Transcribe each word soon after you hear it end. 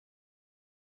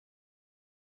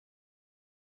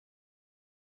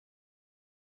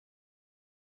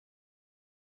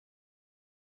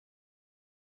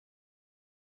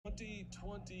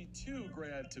2022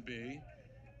 grad to be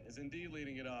is indeed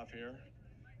leading it off here.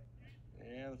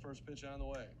 And the first pitch on the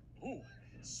way. Ooh,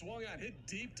 swung on, hit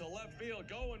deep to left field,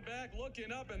 going back,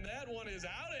 looking up, and that one is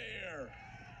out of here.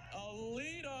 A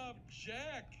leadoff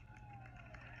jack.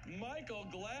 Michael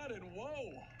Gladden,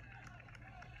 whoa.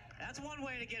 That's one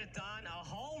way to get it done. A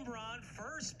home run,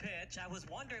 first pitch. I was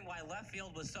wondering why left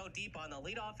field was so deep on the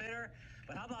leadoff hitter.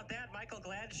 But how about that? Michael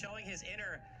Gladden showing his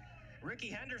inner Ricky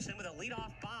Henderson with a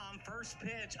leadoff bomb. First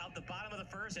pitch of the bottom of the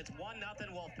first. It's 1-0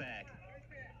 Wolfpack.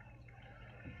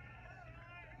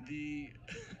 The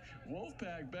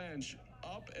Wolfpack bench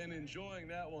up and enjoying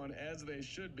that one as they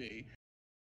should be.